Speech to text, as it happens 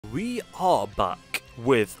We are back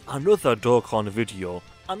with another Dokkan video,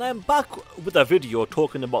 and I'm back with a video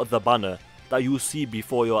talking about the banner that you see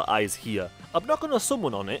before your eyes here. I'm not going to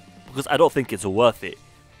summon on it because I don't think it's worth it,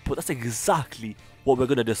 but that's exactly what we're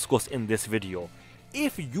going to discuss in this video.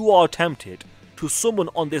 If you are tempted to summon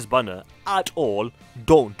on this banner at all,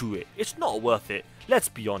 don't do it. It's not worth it, let's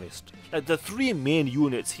be honest. Like the three main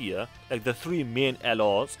units here, like the three main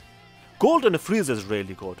LRs, Golden Frieza is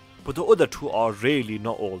really good, but the other two are really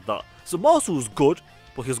not all that. So Masu's good,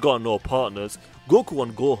 but he's got no partners. Goku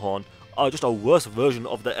and Gohan are just a worse version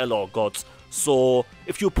of the LR gods. So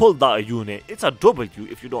if you pull that unit, it's a W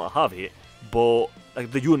if you don't have it, but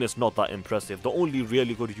like the unit's not that impressive. The only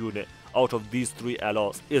really good unit out of these three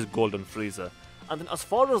LRs is Golden Frieza. And then as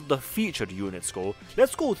far as the featured units go,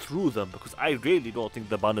 let's go through them because I really don't think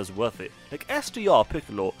the banner's worth it. Like STR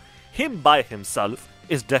Piccolo, him by himself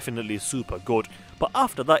is definitely super good, but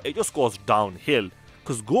after that it just goes downhill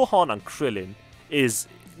because Gohan and Krillin is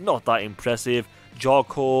not that impressive.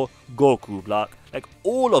 Jarko, Goku Black, like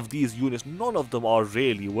all of these units, none of them are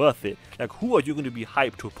really worth it. Like who are you going to be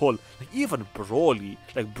hyped to pull? Like even Broly,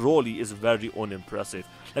 like Broly is very unimpressive.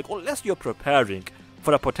 Like unless you're preparing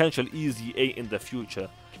for a potential easy 8 in the future,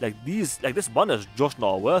 like this banner is just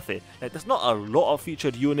not worth it. Like there's not a lot of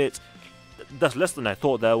featured units. That's less than I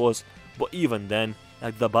thought there was, but even then,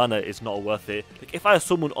 like the banner is not worth it. Like if I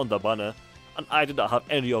summoned on the banner and I did not have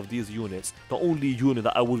any of these units, the only unit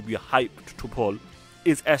that I would be hyped to pull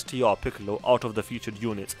is STR Piccolo out of the featured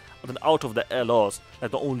units. And then out of the LRs, like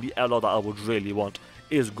the only LR that I would really want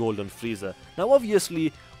is Golden Frieza. Now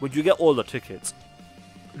obviously, when you get all the tickets,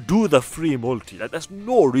 do the free multi. Like there's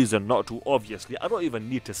no reason not to, obviously. I don't even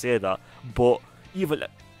need to say that, but even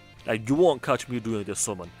like you won't catch me doing this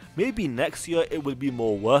summon. Maybe next year it will be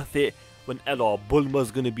more worth it when LR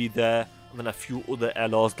Bulma's gonna be there, and then a few other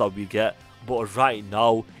LRs that we get. But right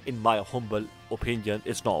now, in my humble opinion,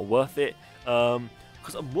 it's not worth it.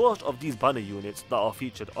 Because most of these banner units that are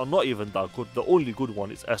featured are not even that good. The only good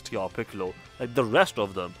one is STR Piccolo. Like the rest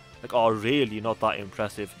of them, like are really not that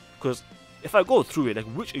impressive. Because if I go through it, like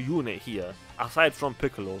which unit here, aside from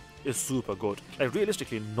Piccolo, is super good? Like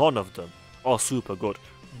realistically, none of them are super good.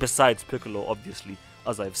 Besides Piccolo, obviously,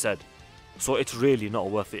 as I've said. So it's really not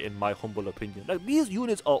worth it in my humble opinion. Like these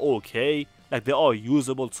units are okay, like they are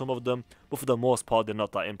usable, some of them, but for the most part they're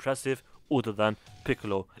not that impressive other than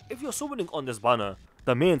Piccolo. If you're summoning on this banner,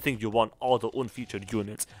 the main thing you want are the unfeatured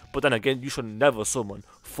units, but then again you should never summon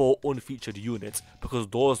 4 unfeatured units because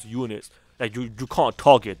those units, like you can't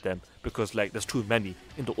target them because like there's too many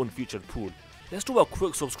in the unfeatured pool. Let's do a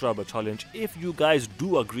quick subscriber challenge. If you guys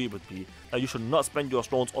do agree with me that you should not spend your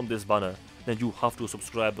stones on this banner, then you have to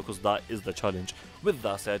subscribe because that is the challenge. With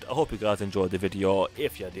that said, I hope you guys enjoyed the video.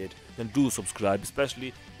 If you did, then do subscribe,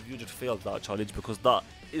 especially if you just failed that challenge because that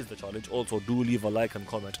is the challenge. Also do leave a like and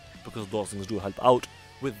comment because those things do help out.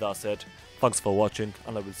 With that said, thanks for watching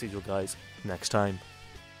and I will see you guys next time.